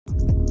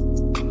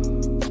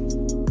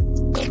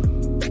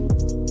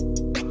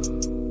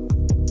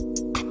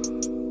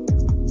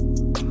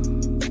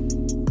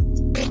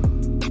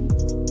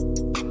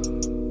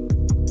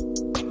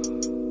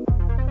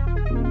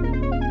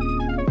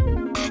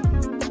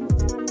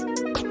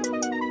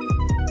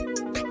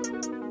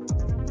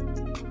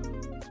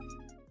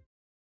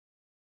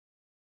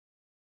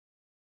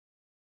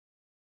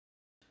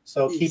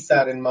So keep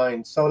that in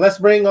mind. So let's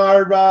bring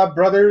our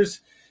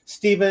brothers,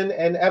 Stephen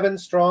and Evan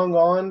Strong,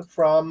 on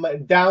from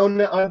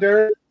down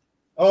under.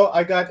 Oh,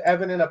 I got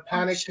Evan in a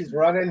panic. He's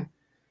running.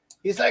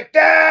 He's like,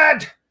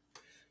 Dad,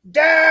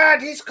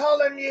 he's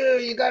calling you.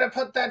 You got to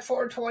put that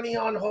 420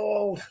 on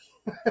hold.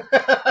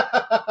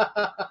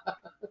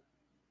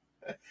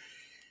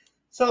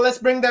 So let's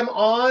bring them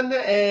on,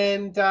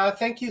 and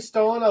thank you,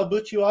 Stone. I'll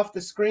boot you off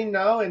the screen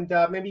now, and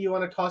maybe you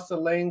want to toss the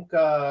link,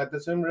 the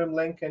Zoom room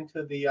link,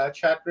 into the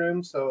chat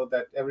room so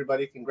that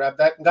everybody can grab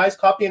that. And guys,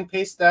 copy and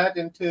paste that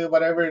into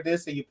whatever it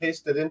is that you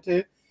paste it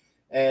into,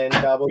 and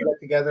we'll get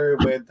together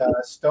with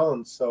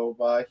Stone. So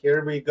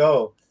here we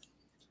go.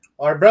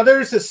 Our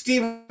brothers is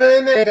Stephen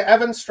and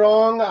Evan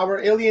Strong,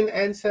 our alien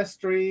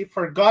ancestry,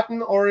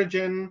 forgotten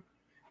origin.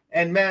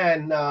 And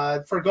man,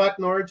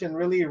 forgotten origin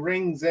really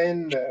rings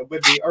in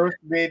with the Earth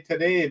Day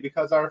today,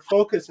 because our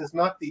focus is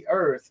not the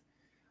Earth.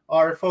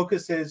 Our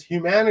focus is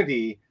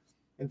humanity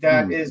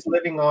that is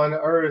living on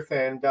Earth,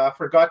 and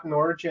forgotten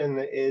origin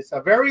is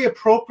a very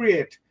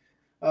appropriate,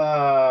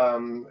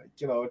 term,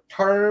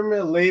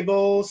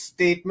 label,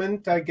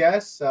 statement, I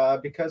guess,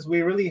 because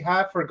we really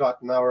have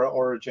forgotten our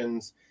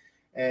origins,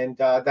 and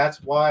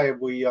that's why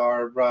we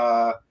are,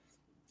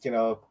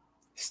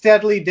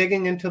 steadily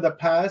digging into the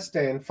past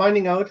and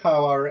finding out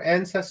how our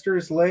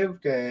ancestors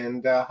lived,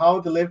 and how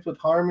they lived with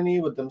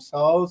harmony with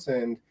themselves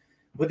and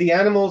with the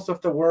animals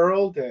of the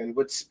world and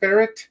with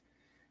spirit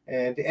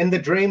and in the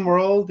dream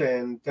world,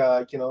 and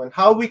and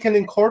how we can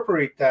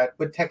incorporate that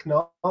with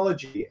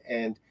technology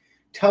and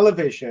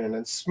television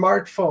and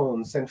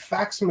smartphones and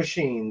fax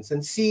machines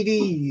and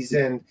CDs,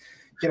 and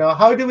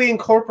how do we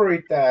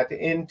incorporate that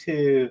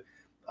into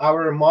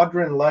our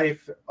modern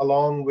life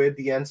along with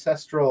the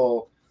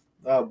ancestral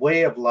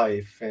way of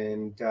life.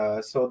 And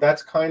so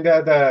that's kind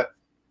of the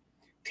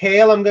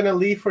tale I'm going to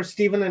leave for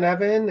Stephen and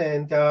Evan,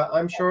 and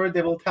I'm sure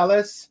they will tell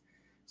us.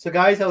 So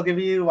guys, I'll give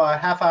you a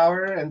half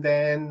hour, and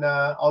then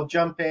I'll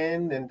jump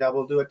in, and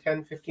we'll do a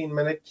 10-15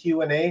 minute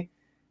Q&A,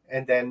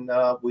 and then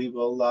we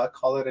will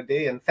call it a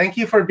day. And thank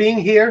you for being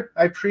here.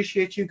 I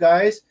appreciate you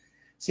guys.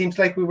 Seems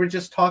like we were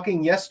just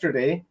talking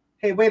yesterday.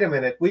 Hey, wait a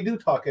minute. We do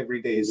talk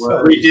every day.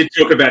 So we did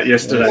talk about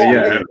yesterday.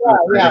 Yeah.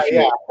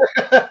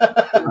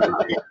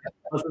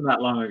 Wasn't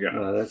that long ago.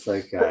 No, that's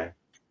okay.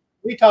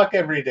 We talk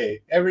every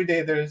day. Every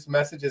day there's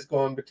messages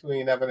going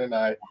between Evan and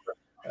I.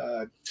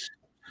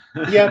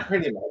 Yeah,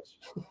 pretty much.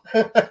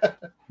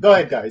 Go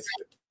ahead, guys.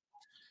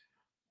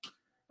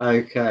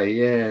 Okay,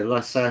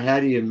 yeah. So how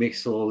do you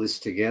mix all this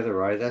together,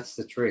 right? That's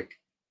the trick.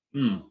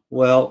 Mm.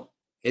 Well,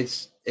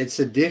 it's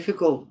a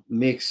difficult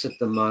mix at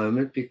the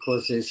moment,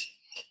 because there's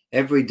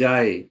every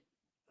day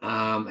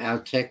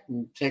our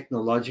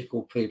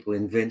technological people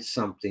invent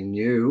something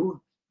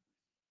new,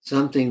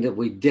 something that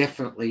we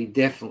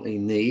definitely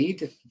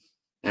need,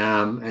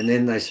 and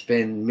then they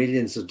spend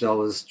millions of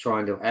dollars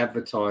trying to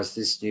advertise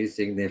this new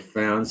thing they've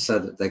found so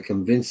that they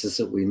convince us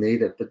that we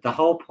need it. But the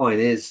whole point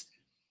is,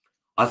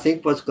 I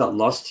think what's got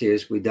lost here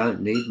is we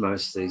don't need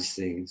most of these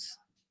things.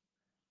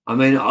 I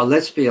mean,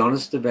 let's be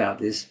honest about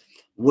this.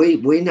 We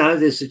know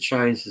there's a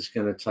change that's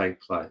going to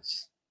take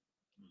place.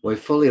 We're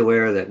fully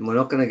aware of that, and we're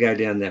not going to go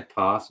down that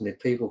path. And if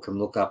people can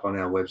look up on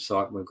our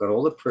website, and we've got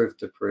all the proof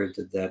to prove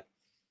that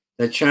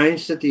the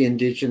change that the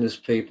Indigenous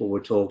people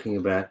were talking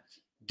about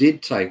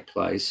did take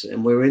place,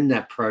 and we're in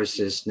that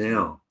process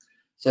now.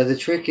 So the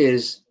trick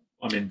is,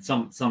 I mean,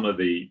 some of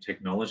the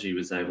technology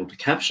was able to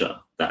capture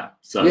that.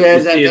 So yeah,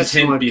 it's the that's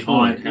intent my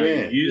behind point. how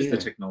you use the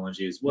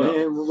technology as well.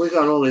 Yeah, we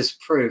got all this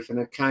proof, and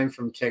it came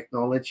from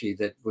technology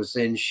that was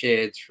then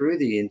shared through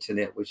the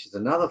internet, which is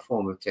another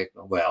form of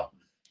technology. Well,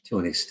 to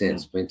an extent,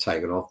 it's been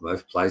taken off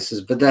most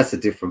places, but that's a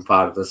different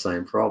part of the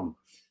same problem.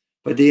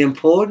 But the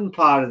important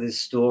part of this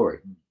story,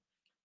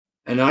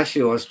 and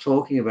actually I was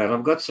talking about,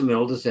 I've got some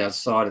elders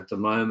outside at the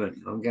moment.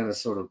 I'm going to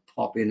sort of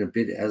pop in a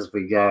bit as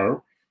we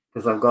go,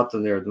 because I've got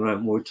them there at the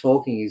moment. We're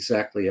talking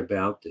exactly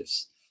about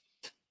this.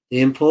 The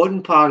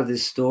important part of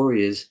this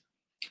story is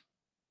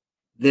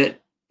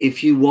that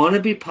if you want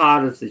to be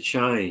part of the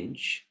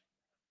change,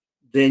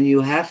 then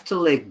you have to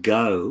let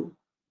go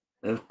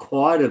of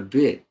quite a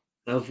bit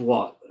of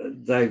what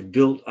they've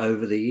built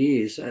over the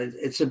years.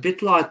 It's a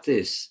bit like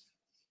this.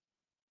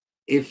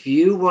 If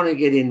you want to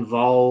get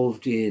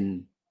involved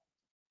in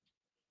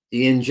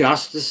the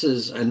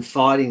injustices and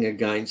fighting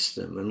against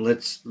them, and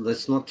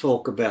let's not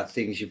talk about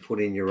things you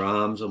put in your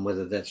arms and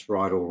whether that's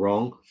right or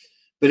wrong,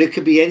 but it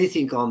could be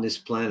anything on this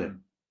planet.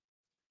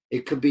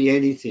 It could be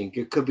anything.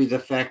 It could be the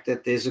fact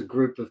that there's a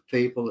group of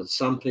people that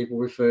some people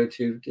refer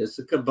to as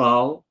the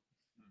cabal,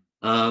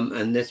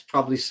 and there's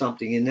probably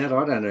something in that.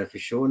 I don't know for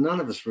sure. None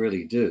of us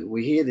really do.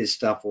 We hear this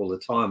stuff all the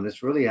time, and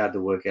it's really hard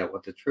to work out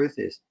what the truth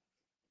is.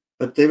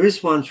 But there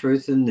is one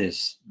truth in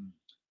this,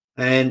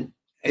 and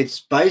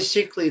it's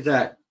basically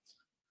that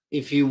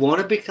if you want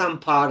to become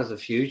part of the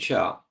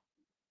future,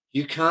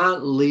 you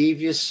can't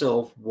leave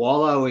yourself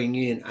wallowing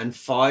in and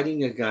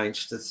fighting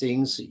against the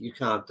things that you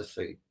can't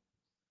defeat.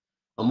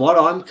 And what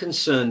I'm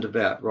concerned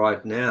about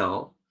right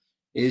now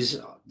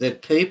is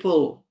that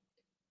people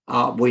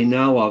we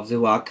know of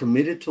who are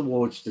committed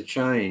towards the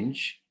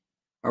change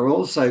are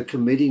also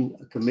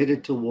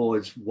committed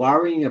towards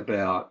worrying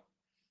about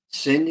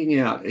sending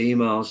out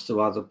emails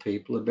to other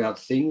people about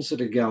things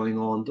that are going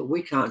on that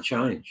we can't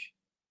change.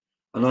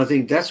 And I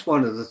think that's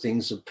one of the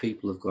things that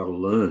people have got to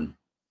learn,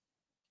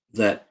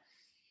 that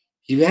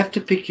you have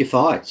to pick your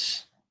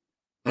fights.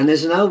 And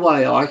there's no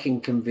way I can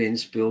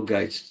convince Bill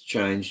Gates to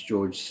change,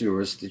 George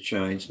Soros to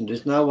change, and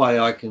there's no way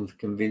I can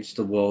convince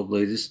the world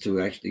leaders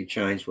to actually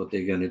change what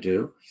they're going to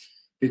do,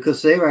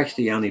 because they're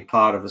actually only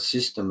part of a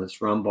system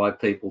that's run by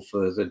people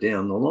further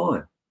down the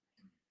line.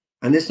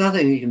 And there's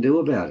nothing you can do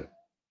about it.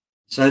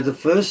 So the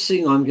first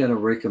thing I'm going to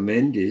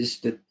recommend is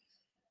that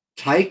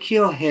take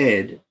your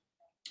head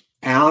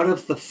out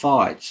of the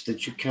fights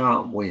that you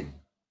can't win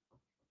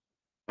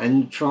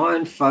and try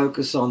and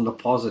focus on the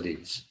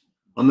positives.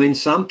 I mean,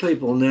 some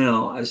people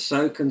now are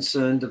so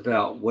concerned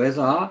about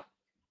whether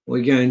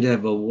we're going to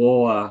have a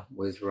war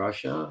with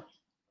Russia,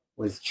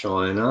 with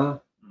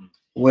China,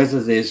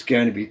 whether there's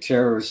going to be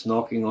terrorists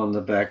knocking on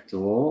the back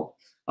door.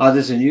 Oh,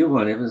 there's a new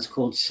one, Evan. It's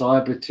called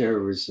cyber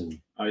terrorism.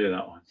 Oh, yeah,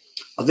 that one.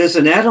 There's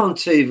an ad on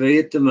TV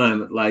at the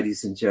moment,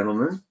 ladies and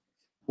gentlemen,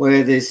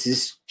 where there's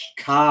this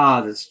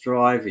car that's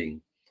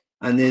driving,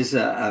 and there's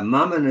a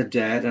mum and a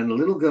dad and a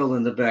little girl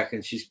in the back,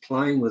 and she's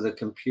playing with a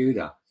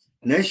computer.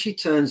 And as she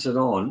turns it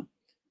on,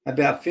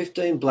 about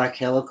 15 black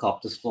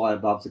helicopters fly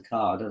above the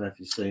car. I don't know if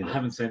you've seen it. I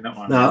haven't seen that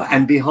one. No,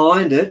 and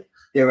behind it,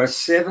 there are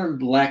 7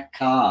 black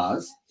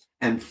cars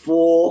and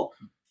 4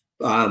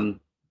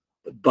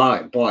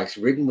 bikes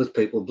ridden with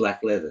people,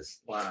 black leathers.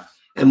 Wow.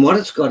 And what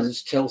it's got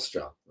is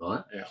Telstra,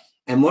 right? Yeah.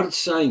 And what it's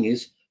saying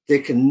is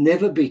there can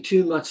never be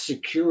too much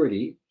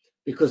security,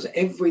 because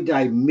every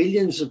day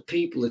millions of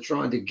people are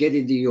trying to get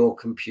into your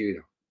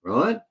computer,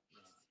 right?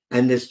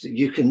 And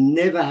you can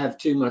never have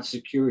too much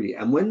security.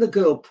 And when the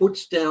girl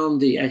puts down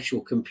the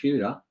actual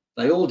computer,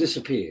 they all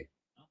disappear,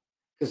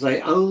 because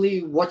they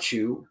only watch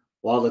you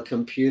while the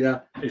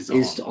computer is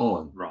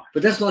on. Right.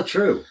 But that's not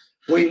true.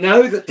 We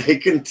know that they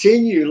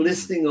continue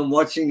listening and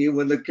watching you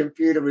when the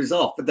computer is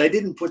off, but they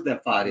didn't put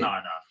that part in. No.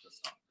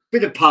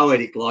 Bit of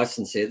poetic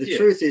license here. The Yeah.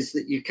 truth is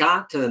that you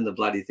can't turn the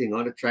bloody thing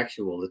on. It tracks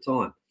you all the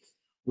time.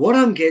 What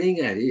I'm getting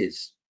at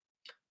is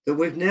that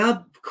we've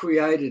now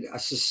created a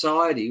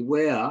society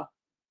where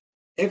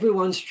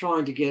everyone's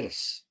trying to get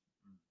us.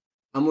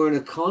 And we're in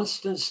a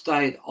constant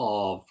state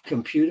of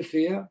computer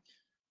fear,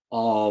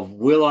 of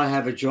will I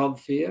have a job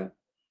fear?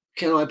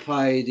 Can I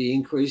pay the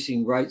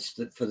increasing rates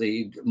for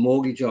the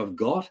mortgage I've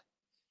got?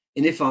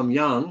 And if I'm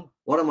young,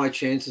 what are my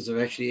chances of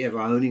actually ever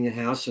owning a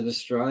house in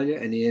Australia?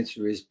 And the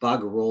answer is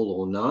bugger all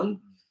or none.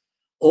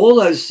 All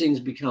those things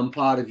become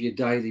part of your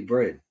daily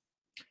bread.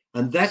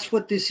 And that's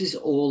what this is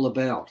all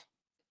about.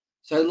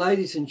 So,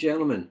 ladies and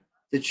gentlemen,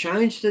 the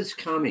change that's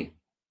coming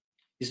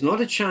is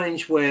not a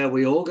change where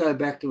we all go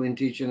back to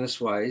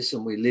Indigenous ways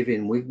and we live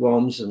in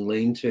wigwams and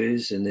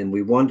lean-tos and then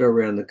we wander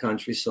around the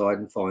countryside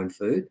and find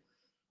food.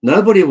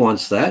 Nobody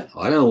wants that.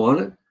 I don't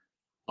want it.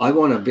 I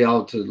want to be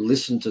able to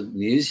listen to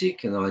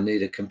music, and I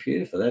need a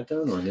computer for that,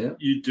 don't I now?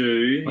 You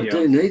do. I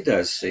do need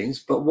those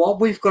things. But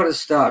what we've got to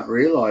start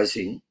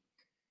realizing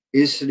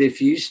is that if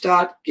you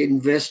start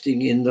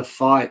investing in the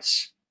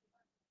fights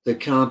that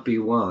can't be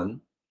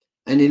won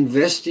and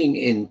investing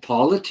in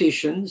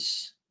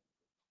politicians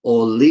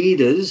or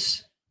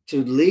leaders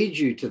to lead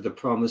you to the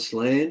promised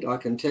land, I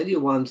can tell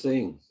you one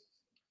thing: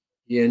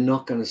 you're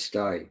not going to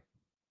stay.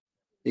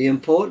 The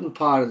important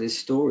part of this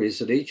story is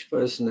that each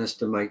person has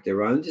to make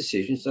their own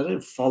decisions. They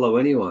don't follow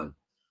anyone.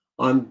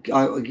 I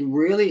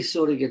really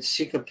sort of get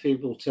sick of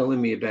people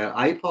telling me about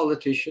a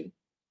politician,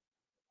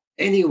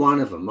 any one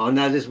of them. I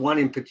know there's one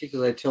in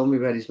particular they tell me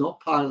about. He's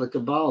not part of the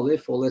cabal,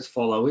 therefore let's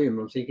follow him.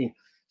 I'm thinking,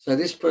 so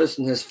this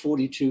person has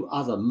 42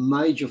 other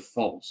major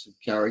faults of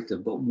character,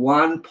 but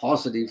one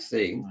positive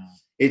thing. Wow.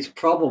 It's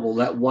probable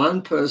that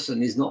one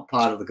person is not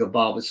part of the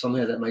cabal, but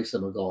somehow that makes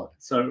them a god.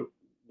 So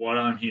what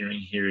I'm hearing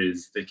here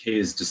is the key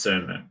is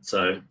discernment.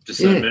 So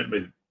discernment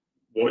with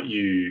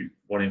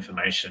what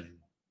information,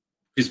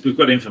 because we've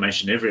got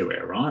information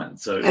everywhere, right?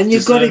 So and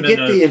you've got to get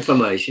the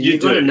information.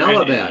 You've got to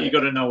know about it. You've got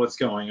to know what's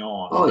going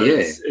on. Oh,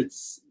 yeah.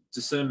 It's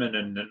discernment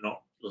and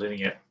not letting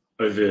it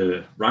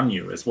overrun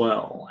you as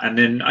well. And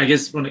then I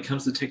guess when it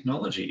comes to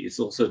technology, it's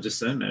also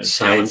discernment. It's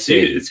how it's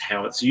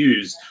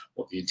used,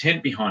 what the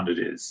intent behind it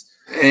is.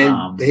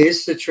 And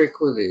here's the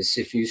trick with this.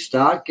 If you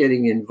start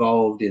getting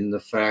involved in the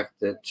fact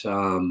that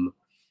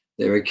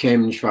there are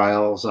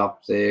chemtrails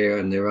up there,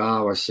 and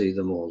I see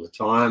them all the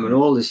time, and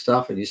all this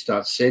stuff, and you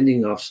start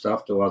sending off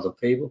stuff to other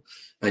people,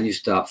 and you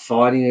start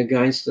fighting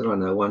against it. I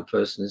know one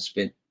person has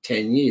spent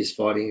 10 years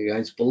fighting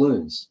against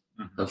balloons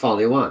and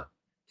finally won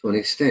to an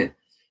extent.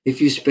 If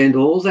you spend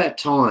all that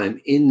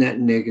time in that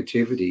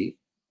negativity,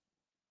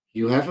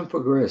 you haven't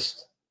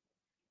progressed.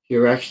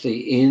 You're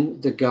actually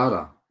in the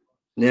gutter.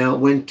 Now,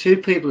 when two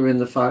people are in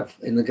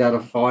the gutter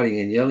fighting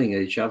and yelling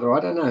at each other,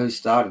 I don't know who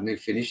started and who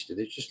finished it.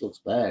 It just looks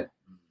bad.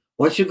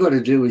 What you've got to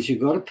do is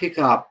you've got to pick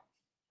up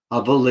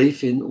a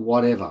belief in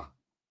whatever,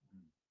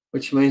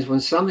 which means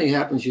when something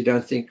happens you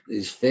don't think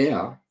is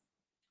fair,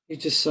 You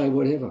just say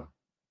whatever.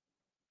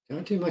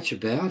 Don't do much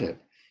about it.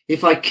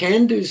 If I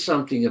can do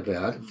something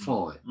about it,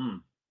 fine.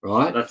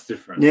 Right? That's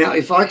different. Now,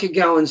 if I could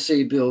go and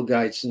see Bill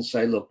Gates and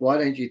say, look, why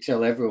don't you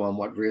tell everyone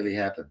what really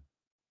happened?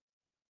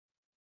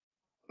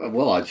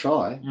 Well, I'd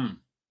try.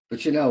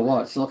 But you know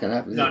what? It's not going to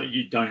happen. No,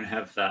 you don't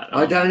have that.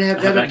 I don't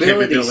have that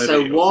ability.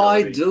 So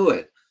why do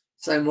it?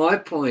 So my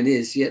point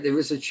is, there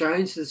is a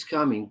change that's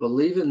coming.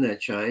 Believe in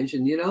that change.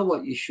 And you know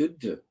what you should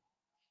do?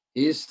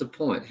 Here's the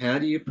point. How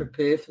do you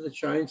prepare for the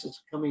change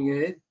that's coming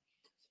ahead?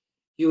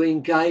 You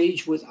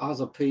engage with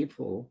other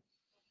people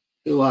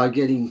who are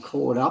getting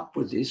caught up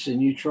with this,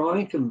 and you try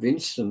and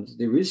convince them that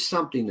there is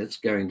something that's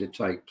going to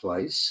take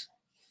place.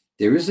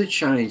 There is a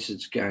change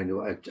that's going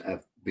to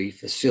be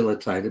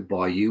facilitated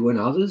by you and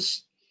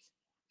others,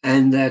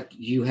 and that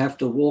you have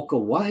to walk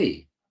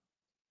away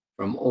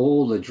from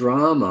all the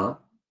drama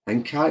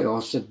and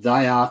chaos that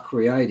they are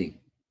creating.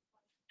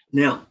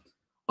 Now,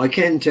 I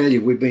can tell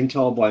you, we've been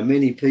told by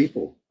many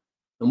people,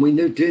 and we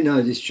do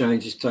know this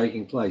change is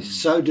taking place.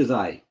 So do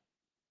they.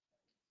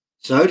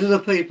 So do the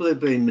people who've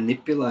been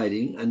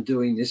manipulating and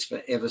doing this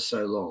for ever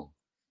so long.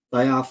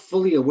 They are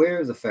fully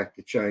aware of the fact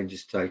that change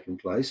is taking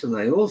place, and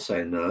they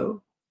also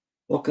know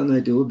what can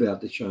they do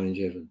about the change,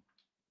 Evan?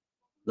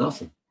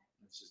 Nothing.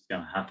 It's just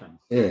going to happen.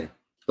 Yeah.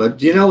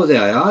 But you know what they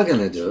are going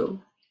to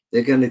do?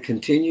 They're going to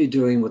continue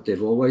doing what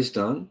they've always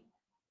done,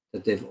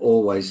 and they're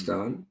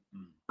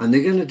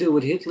going to do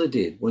what Hitler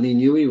did when he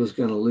knew he was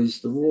going to lose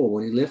the war.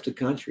 When he left the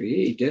country,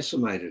 he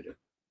decimated it.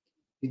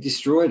 He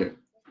destroyed it.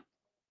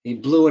 He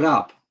blew it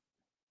up.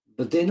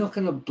 But they're not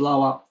going to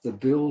blow up the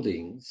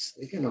buildings.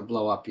 They're going to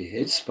blow up your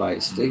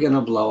headspace. They're going to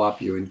blow up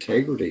your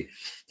integrity.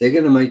 They're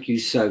going to make you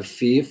so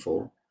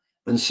fearful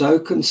and so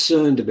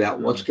concerned about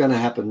what's going to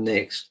happen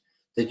next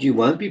that you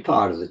won't be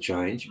part of the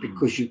change,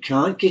 because you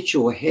can't get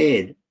your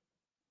head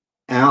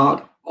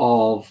out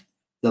of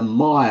the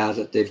mire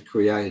that they've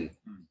created.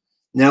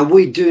 Now,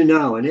 we do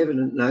know, and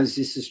Evan knows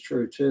this is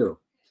true too.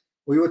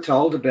 We were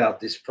told about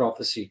this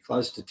prophecy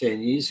close to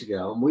 10 years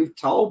ago, and we've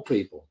told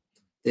people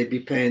there'd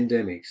be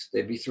pandemics,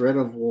 there'd be threat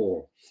of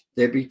war,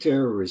 there'd be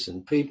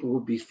terrorism, people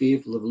would be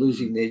fearful of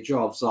losing their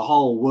jobs, the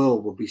whole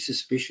world would be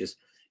suspicious,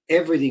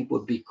 everything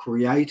would be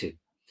created.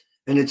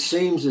 And it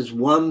seems as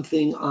one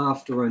thing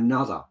after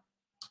another.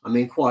 I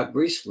mean, quite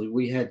recently,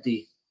 we had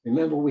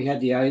remember we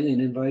had the alien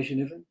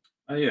invasion, Evan?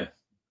 Oh, yeah.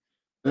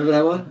 Remember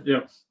that one?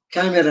 Yeah.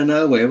 Came out of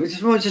nowhere. We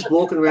were just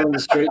walking around the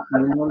street,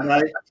 and then one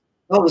day,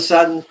 all of a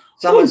sudden,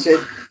 someone said,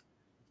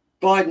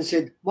 Biden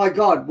said, my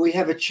God, we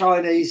have a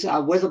Chinese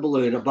weather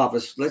balloon above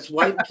us. Let's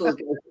wait until it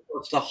goes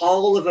across the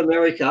whole of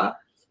America.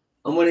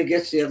 And when it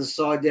gets to the other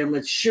side down,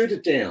 let's shoot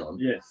it down.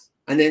 Yes.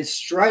 And then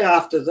straight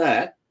after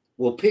that,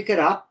 we'll pick it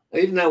up.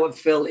 Even though it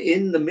fell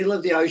in the middle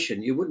of the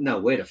ocean, you wouldn't know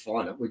where to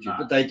find it, would you? No.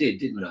 But they did,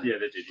 didn't they? Yeah,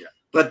 they did, yeah.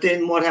 But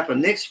then what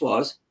happened next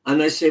was,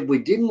 and they said we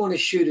didn't want to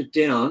shoot it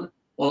down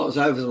while it was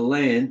over the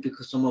land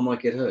because someone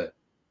might get hurt.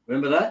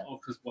 Remember that? Oh,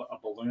 because what, a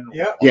balloon?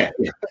 Yeah.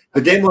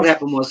 But then what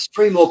happened was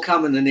 3 more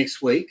coming the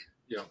next week.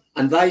 Yeah.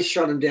 And they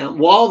shot them down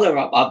while they're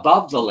up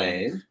above the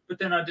land. But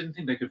then I didn't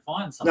think they could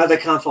find something. No,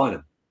 they can't find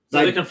them.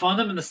 So they can find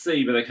them in the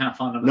sea, but they can't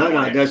find them. No,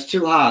 that's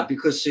too hard,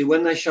 because see,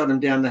 when they shot them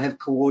down, they have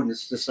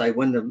coordinates to say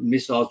when the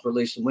missile's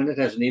released and when it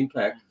has an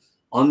impact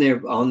on their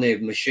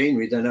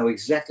machinery. They know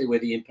exactly where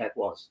the impact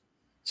was.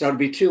 So it'd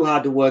be too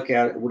hard to work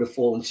out. It would have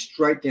fallen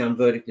straight down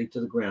vertically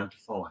to the ground to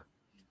find.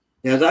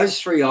 Now,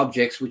 those 3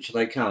 objects which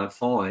they can't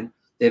find,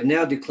 they've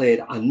now declared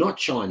are not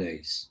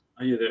Chinese.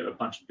 Oh yeah, there are a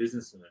bunch of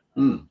business in it.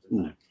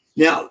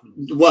 Now,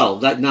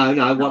 well,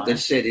 what they've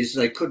said is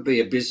they could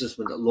be a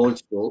businessman that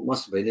launched it all. It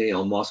must have been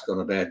Elon Musk on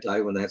a bad day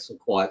when they had some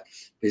quiet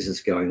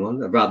business going on,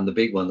 rather than the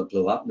big one that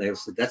blew up. And they all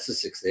said, that's a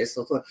success.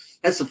 I thought,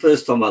 that's the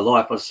first time in my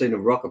life I've seen a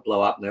rocket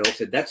blow up, and they all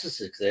said, that's a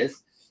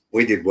success.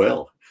 We did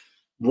well.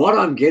 What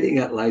I'm getting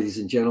at, ladies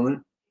and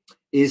gentlemen,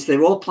 is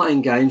they're all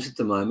playing games at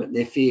the moment.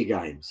 They're fear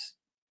games.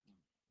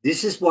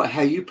 This is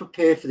how you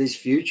prepare for this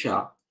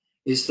future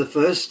is the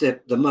first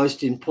step. The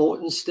most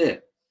important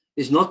step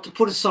is not to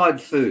put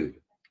aside food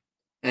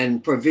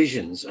and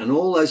provisions and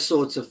all those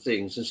sorts of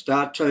things and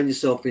turn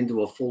yourself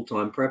into a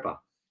full-time prepper.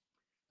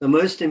 The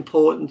most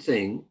important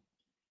thing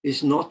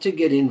is not to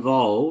get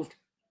involved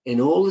in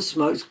all the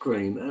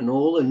smokescreen and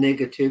all the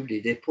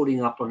negativity they're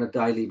putting up on a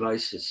daily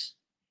basis.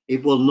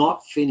 It will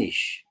not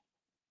finish.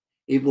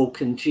 It will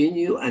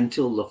continue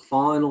until the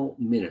final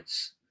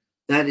minutes.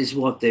 That is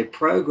what they're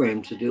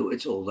programmed to do.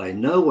 It's all they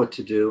know what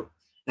to do.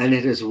 And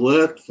it has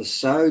worked for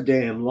so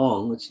damn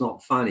long, it's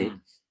not funny.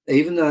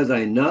 Even though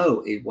they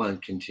know it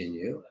won't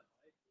continue,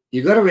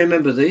 you've got to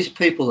remember these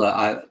people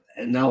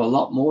know a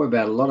lot more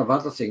about a lot of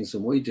other things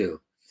than we do.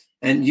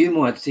 And you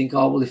might think,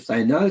 oh, well, if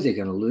they know they're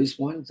going to lose,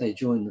 why don't they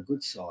join the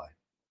good side?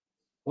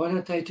 Why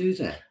don't they do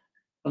that?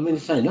 I mean,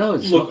 if they know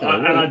it's not going to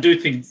work. And I do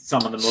think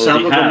some of them already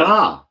Some of have. them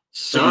are.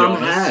 Some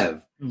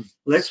have.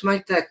 Let's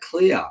make that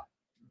clear.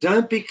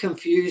 Don't be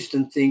confused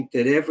and think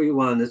that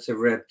everyone that's a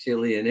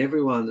reptilian,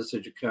 everyone that's a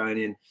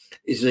draconian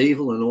is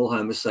evil and all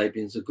Homo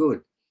sapiens are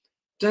good.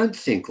 Don't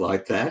think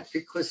like that,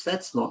 because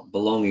that's not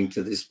belonging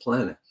to this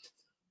planet.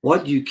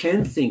 What you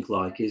can think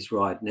like is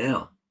right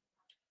now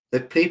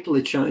that people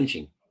are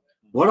changing.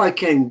 What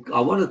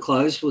I want to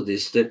close with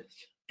this, that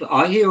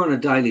I hear on a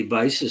daily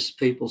basis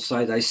people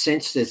say they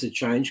sense there's a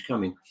change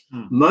coming.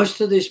 Most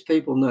of these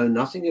people know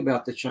nothing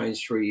about the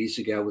change 3 years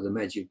ago with the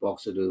magic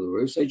box at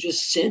Uluru. They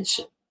just sense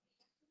it.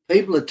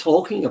 People are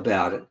talking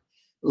about it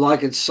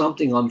like it's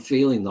something I'm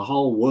feeling. The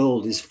whole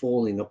world is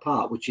falling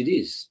apart, which it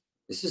is.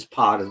 This is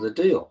part of the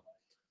deal.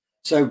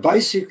 So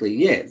basically,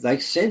 yeah, they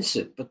sense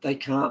it, but they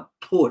can't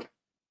put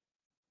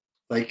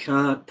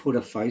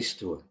a face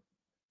to it.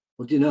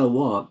 Well, do you know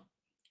what?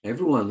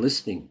 Everyone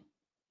listening,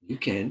 you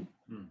can.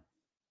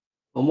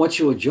 And what's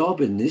your job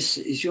in this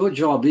is,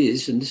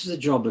 and this is the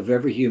job of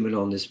every human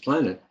on this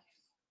planet,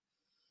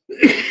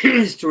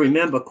 is to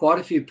remember quite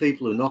a few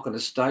people who are not going to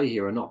stay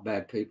here are not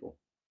bad people.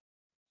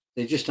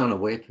 They're just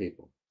unaware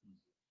people.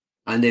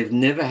 And they've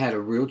never had a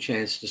real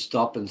chance to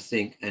stop and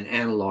think and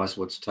analyze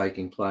what's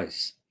taking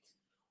place.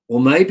 Or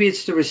maybe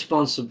it's the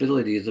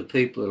responsibility of the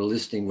people that are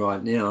listening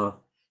right now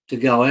to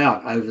go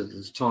out over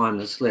the time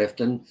that's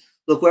left. And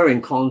look, we're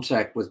in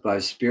contact with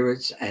both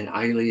spirits and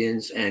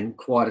aliens and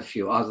quite a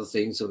few other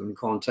things that are in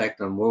contact.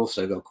 And we've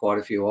also got quite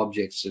a few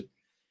objects that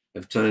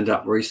have turned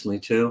up recently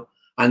too.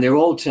 And they're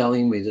all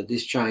telling me that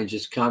this change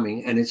is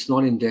coming, and it's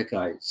not in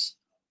decades.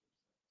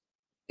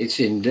 It's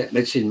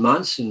in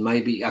months and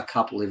maybe a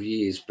couple of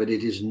years, but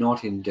it is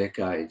not in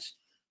decades.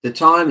 The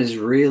time is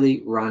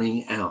really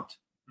running out.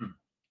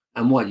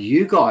 And what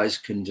you guys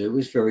can do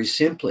is very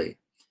simply,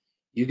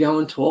 you go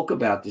and talk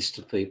about this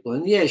to people.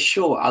 And yeah,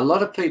 sure, a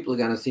lot of people are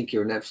going to think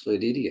you're an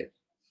absolute idiot.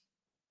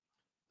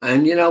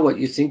 And you know what,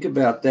 you think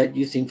about that,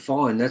 you think,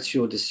 fine, that's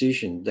your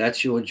decision.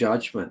 That's your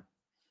judgment.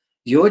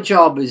 Your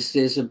job is,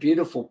 there's a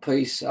beautiful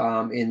piece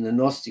in the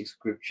Gnostic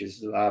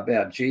scriptures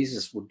about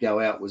Jesus would go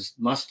out with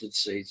mustard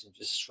seeds and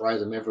just throw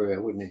them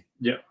everywhere, wouldn't he?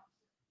 Yeah.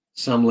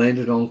 Some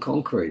landed on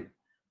concrete.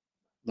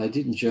 They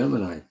didn't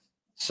germinate.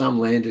 Some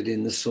landed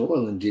in the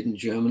soil and didn't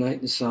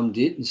germinate, and some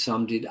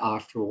did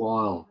after a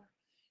while.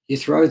 You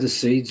throw the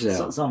seeds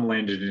out. Some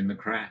landed in the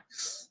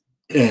cracks.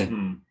 Yeah,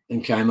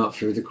 and came up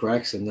through the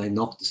cracks, and they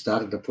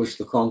started to push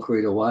the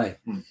concrete away.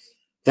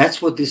 That's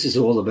what this is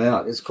all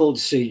about. It's called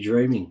seed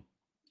dreaming.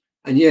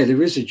 And yeah,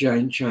 there is a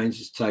change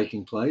that's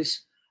taking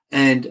place.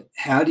 And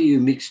how do you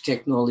mix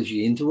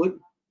technology into it?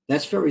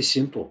 That's very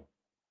simple.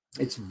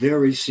 It's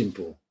very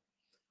simple.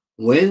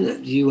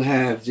 When you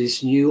have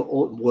this new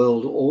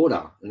world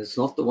order, and it's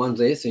not the one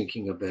they're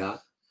thinking about,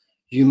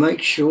 you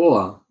make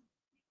sure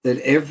that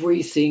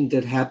everything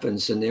that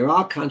happens, and there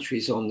are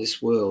countries on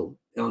this world,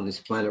 on this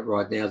planet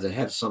right now, that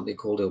have something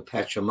called El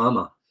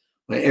Pachamama,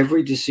 where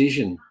every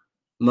decision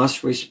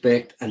must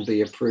respect and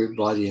be approved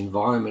by the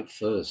environment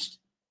first.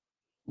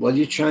 Well,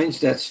 you change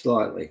that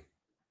slightly,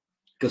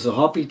 because the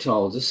Hopi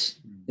told us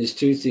there's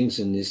two things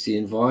in this, the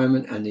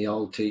environment and the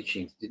old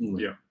teachings, didn't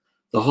we? Yeah.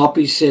 The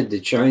Hopi said the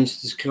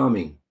change is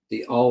coming.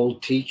 The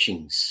old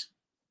teachings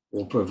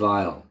will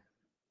prevail.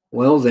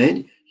 Well,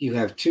 then you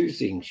have two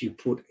things you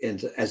put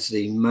as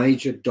the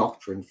major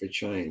doctrine for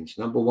change.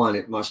 Number one,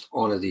 it must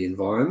honor the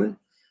environment.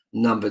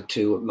 Number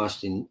two, it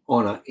must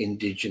honor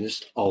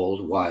indigenous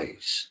old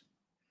ways.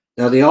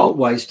 Now, the old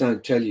ways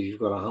don't tell you you've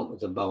got to hunt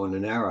with a bow and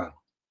an arrow.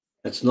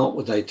 That's not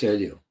what they tell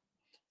you.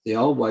 The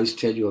old ways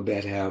tell you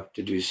about how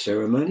to do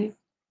ceremony.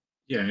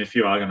 Yeah, and if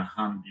you are going to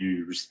hunt,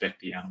 you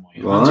respect the animal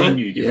you're right. hunting,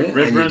 you give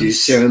reverence. And you do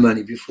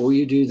ceremony before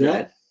you do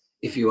that,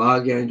 if you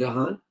are going to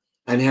hunt,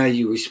 and how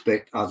you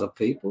respect other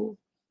people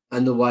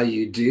and the way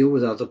you deal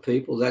with other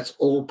people. That's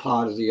all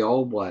part of the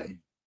old way.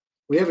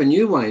 We have a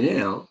new way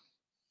now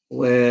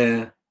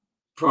where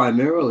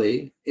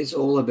primarily it's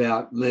all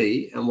about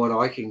me and what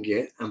I can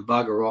get, and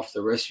bugger off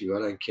the rest of you.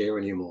 I don't care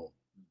anymore.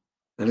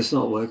 And it's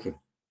not working.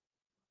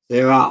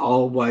 There are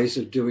old ways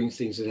of doing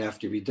things that have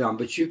to be done,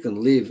 but you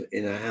can live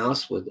in a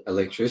house with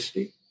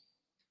electricity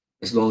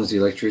as long as the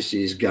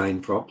electricity is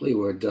gained properly,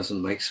 where it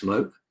doesn't make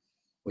smoke,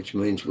 which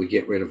means we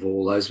get rid of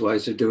all those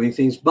ways of doing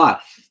things.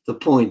 But the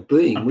point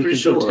being, I'm pretty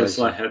sure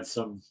Tesla had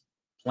some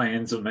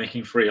plans of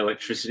making free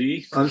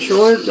electricity. I'm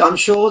sure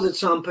that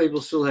some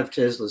people still have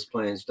Tesla's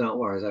plans. Don't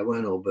worry, they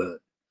won't all burn.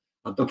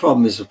 The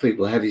problem is the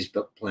people who have his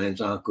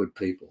plans aren't good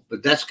people,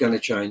 but that's going to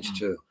change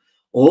too.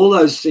 All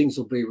those things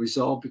will be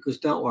resolved, because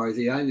don't worry,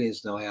 the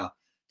aliens know how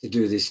to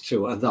do this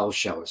too, and they'll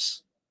show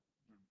us.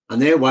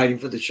 And they're waiting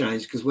for the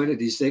change, because when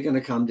it is, they're going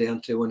to come down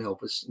too and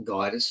help us and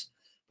guide us.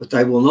 But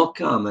they will not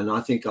come. And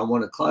I think I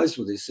want to close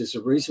with this. There's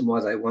a reason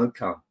why they won't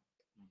come.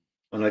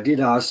 And I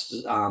did ask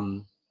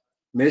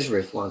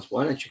Mesrith once,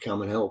 why don't you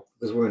come and help?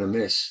 Because we're in a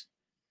mess.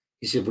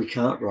 He said, we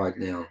can't right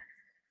now.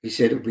 He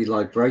said it would be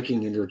like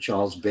breaking into a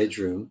child's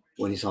bedroom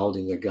when he's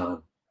holding a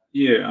gun.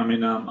 Yeah, I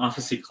mean,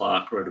 Arthur C.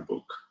 Clarke wrote a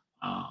book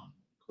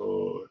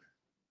called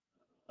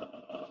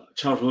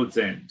Childhood's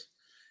End.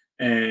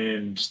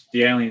 And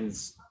the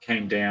aliens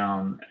came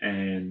down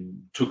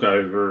and took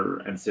over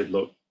and said,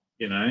 look,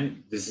 you know,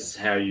 this is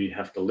how you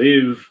have to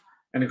live.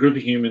 And a group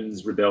of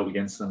humans rebelled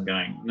against them,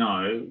 going,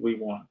 no, we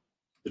want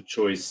the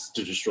choice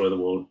to destroy the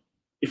world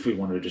if we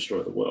want to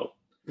destroy the world.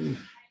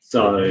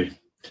 So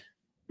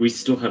we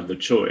still have the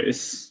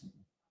choice,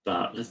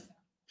 but let's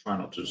try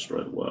not to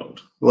destroy the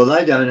world. Well,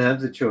 they don't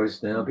have the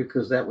choice now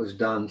because that was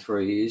done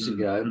 3 years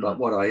ago. But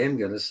what I am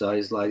going to say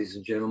is, ladies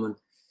and gentlemen,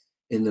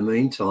 in the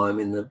meantime,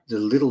 in the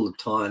little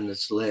time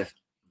that's left,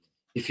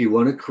 if you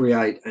want to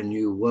create a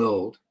new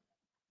world,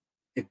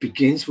 it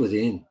begins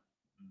within.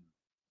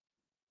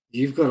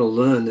 You've got to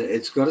learn that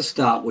it's got to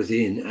start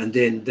within, and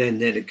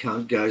then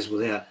it goes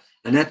without.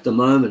 And at the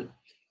moment,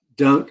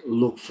 don't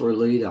look for a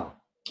leader.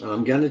 And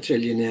I'm going to tell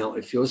you now,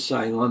 if you're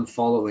saying I'm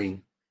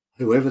following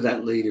whoever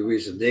that leader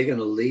is and they're going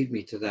to lead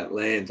me to that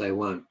land, they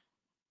won't.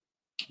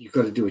 You've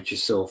got to do it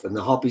yourself. And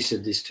the Hopi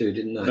said this too,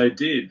 didn't they? They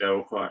did. They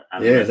were quite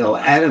adamant. Yeah, they were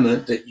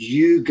adamant that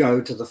you go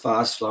to the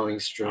fast-flowing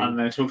stream. And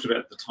they talked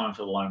about the time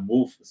for the lone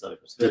wolf was over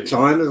too. The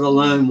time of the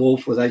lone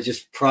wolf where they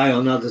just prey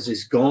on others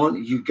is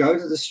gone. You go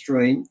to the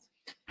stream.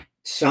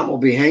 Some will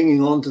be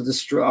hanging onto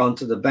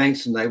the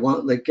banks and they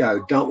won't let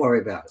go. Don't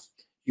worry about it.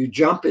 You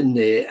jump in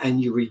there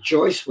and you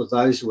rejoice with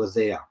those who are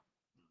there.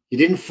 You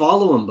didn't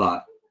follow them,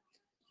 but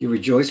you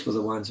rejoice with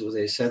the ones who are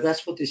there. So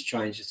that's what this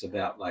change is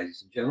about,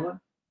 ladies and gentlemen.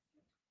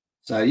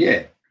 So,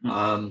 yeah,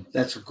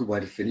 that's a good way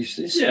to finish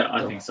this. Yeah,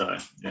 I think so.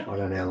 Yeah. I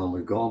don't know how long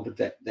we've gone,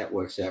 but that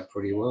works out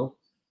pretty well.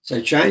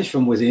 So change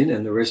from within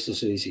and the rest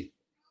is easy.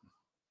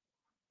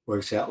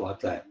 Works out like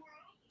that.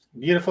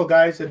 Beautiful,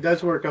 guys. It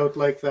does work out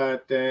like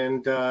that.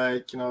 And,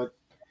 you know,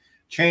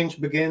 change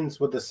begins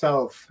with the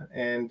self.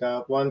 And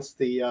once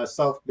the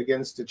self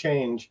begins to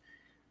change,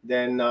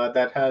 then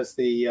that has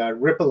the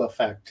ripple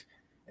effect.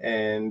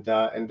 And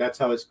that's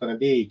how it's going to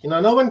be. You know,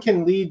 no one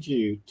can lead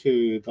you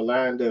to the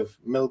land of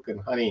milk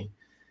and honey.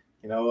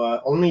 You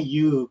know, only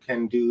you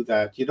can do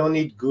that. You don't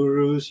need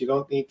gurus. You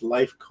don't need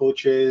life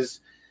coaches.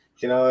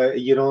 You know,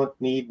 you don't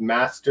need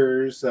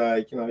masters.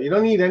 You know, you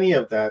don't need any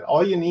of that.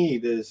 All you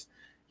need is,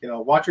 you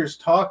know, watchers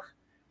talk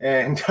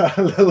and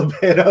a little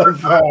bit of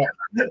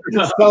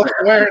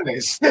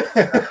self-awareness.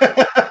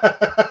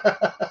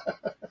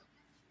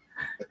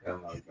 Oh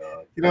my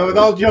God. You know, with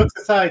all jokes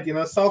aside, you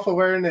know,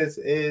 self-awareness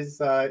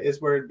is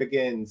where it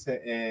begins.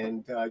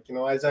 And you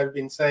know, as I've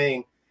been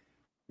saying,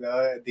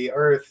 the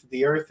earth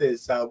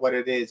is what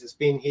it is. It's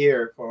been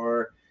here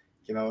for,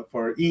 you know,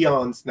 for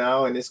eons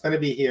now, and it's going to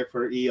be here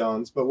for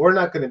eons. But we're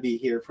not going to be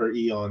here for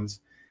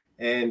eons,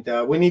 and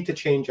we need to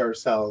change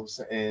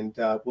ourselves, and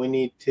we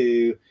need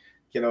to,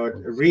 you know,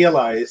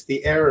 realize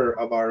the error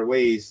of our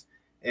ways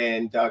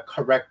and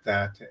correct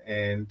that,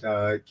 and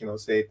you know,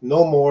 say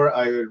no more.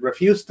 I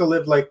refuse to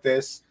live like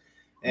this,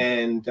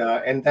 and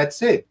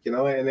that's it. You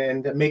know,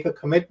 and make a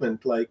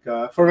commitment. Like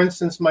for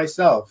instance,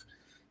 myself.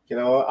 You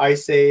know, I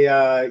say,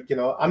 you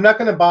know, I'm not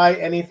going to buy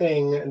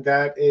anything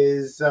that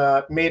is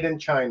made in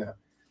China.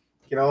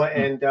 You know,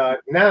 and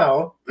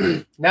now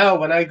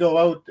when I go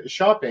out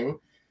shopping,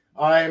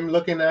 I'm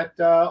looking at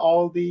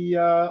all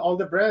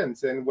the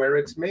brands and where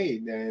it's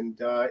made. And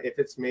if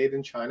it's made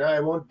in China,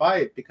 I won't buy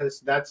it, because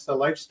that's the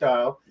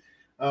lifestyle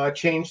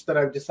change that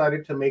I've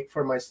decided to make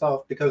for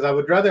myself. Because I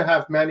would rather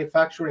have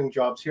manufacturing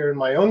jobs here in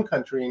my own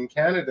country, in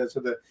Canada, so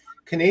the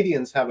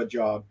Canadians have a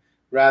job,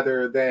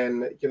 rather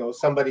than, you know,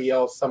 somebody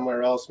else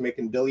somewhere else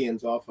making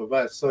billions off of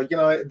us. So, you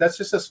know, that's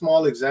just a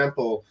small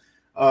example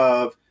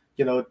of,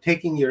 you know,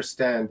 taking your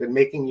stand and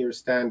making your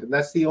stand. And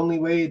that's the only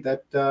way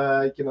that,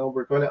 you know,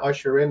 we're going to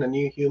usher in a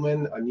new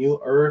human, a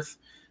new earth,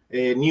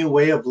 a new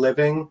way of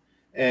living,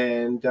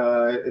 and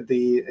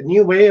the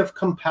new way of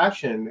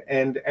compassion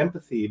and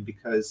empathy,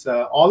 because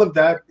all of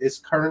that is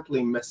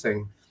currently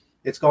missing.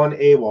 It's gone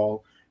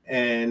AWOL.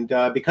 And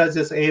because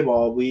it's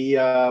AWOL, we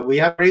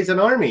have to raise an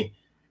army,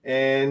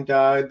 and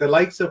the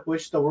likes of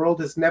which the world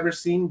has never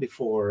seen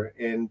before,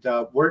 and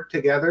work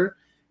together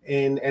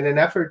in an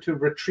effort to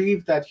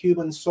retrieve that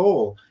human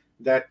soul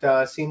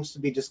that seems to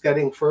be just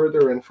getting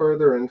further and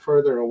further and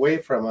further away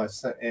from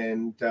us.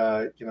 And,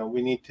 you know,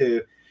 we need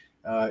to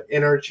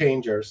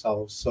interchange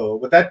ourselves. So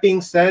with that being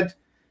said,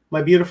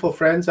 my beautiful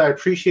friends, I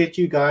appreciate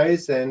you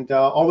guys, and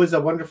always a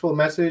wonderful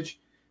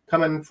message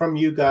coming from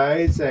you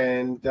guys.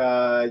 And,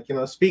 you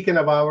know, speaking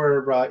of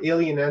our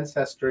alien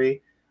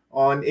ancestry,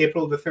 on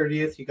April the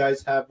 30th, you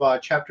guys have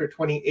chapter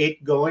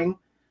 28 going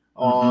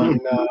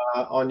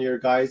on your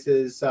guys'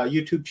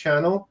 YouTube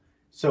channel.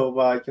 So,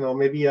 you know,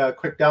 maybe a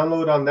quick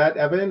download on that,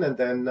 Evan, and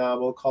then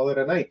we'll call it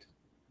a night.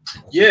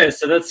 Yeah,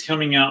 so that's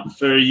coming up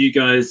for you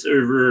guys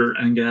over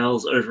and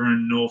gals over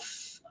in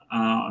North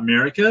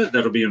America.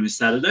 That'll be on a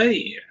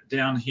Saturday.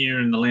 Down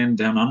here in the land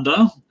down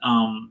under,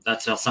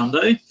 that's our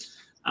Sunday.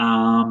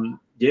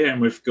 Yeah,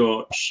 and we've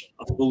got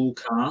a full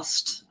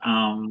cast.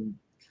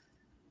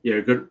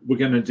 Yeah, we're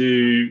going to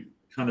do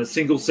kind of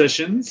single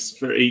sessions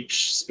for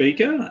each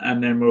speaker,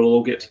 and then we'll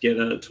all get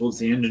together towards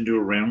the end and do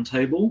a round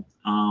table.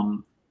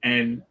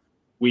 And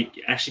we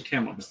actually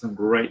came up with some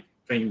great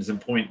themes and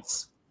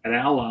points at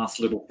our last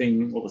little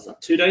thing. What was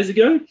that, 2 days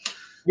ago?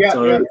 Yeah.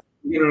 So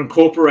we're going to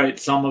incorporate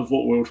some of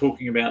what we were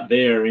talking about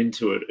there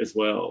into it as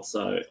well.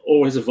 So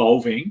always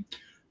evolving,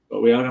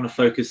 but we are going to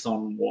focus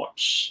on what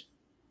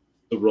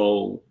the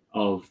role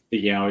of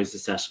the Yowies, the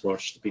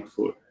Sasquatch, the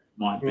Bigfoot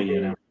might be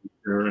in our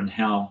future, and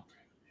how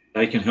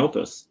they can help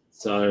us.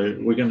 So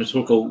we're going to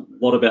talk a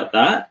lot about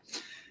that.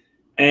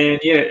 And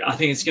yeah, I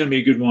think it's going to be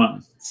a good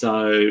one.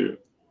 So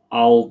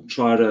I'll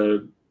try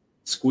to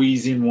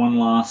squeeze in one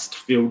last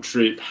field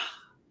trip,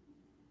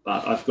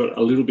 but I've got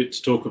a little bit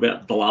to talk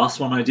about the last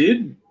one I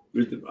did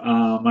with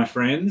my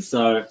friends.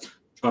 So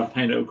try to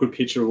paint a good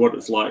picture of what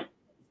it's like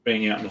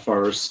being out in the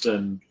forest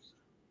and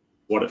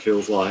what it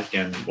feels like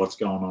and what's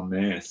going on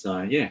there.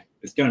 So yeah,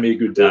 it's going to be a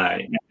good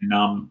day.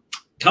 And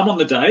come on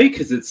the day,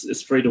 because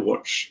it's free to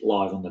watch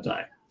live on the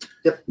day.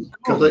 Yep,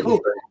 completely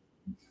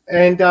free.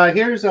 And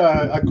here's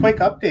a quick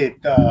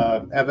update,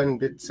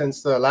 Evan,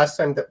 since the last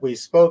time that we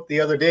spoke the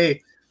other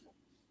day.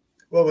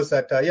 What was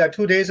that? Yeah,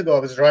 2 days ago, I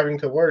was driving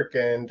to work,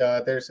 and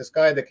there's this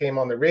guy that came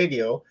on the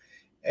radio,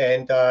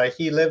 and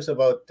he lives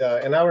about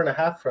an hour and a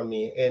half from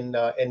me in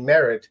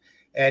Merritt,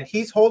 and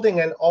he's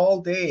holding an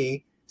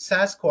all-day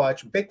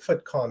Sasquatch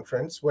Bigfoot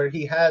conference where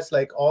he has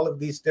like all of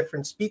these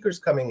different speakers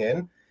coming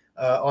in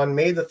on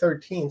May the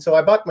 13th. So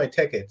I bought my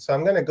ticket. So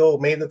I'm going to go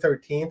May the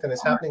 13th, and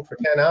it's happening for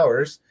 10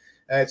 hours.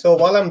 And so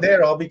while I'm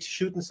there, I'll be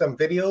shooting some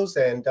videos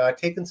and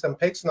taking some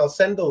pics, and I'll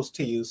send those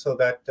to you so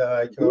that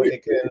you know,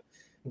 it can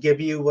give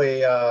you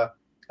a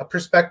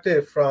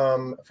perspective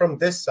from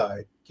this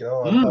side. You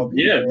know, on how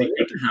yeah, it'd be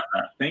good to have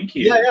that. Thank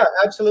you. Yeah,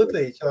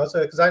 absolutely. You know,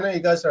 so because I know you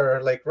guys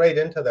are like right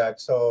into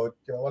that. So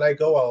you know, when I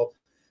go,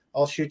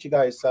 I'll shoot you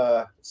guys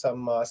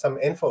some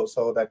info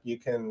so that you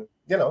can,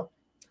 you know,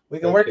 we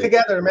can work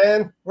together,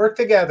 man. Work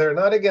together,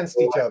 not against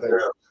each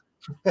other.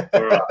 All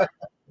right.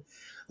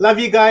 Love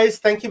you guys.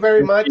 Thank you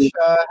very much.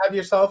 Have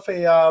yourself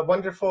a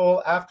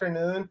wonderful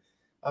afternoon,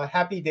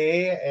 happy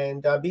day,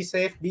 and be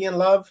safe, be in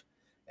love,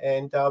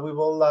 and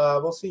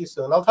we'll see you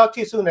soon. I'll talk to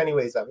you soon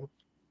anyways, Evan.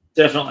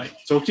 Definitely.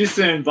 Talk to you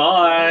soon.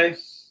 Bye.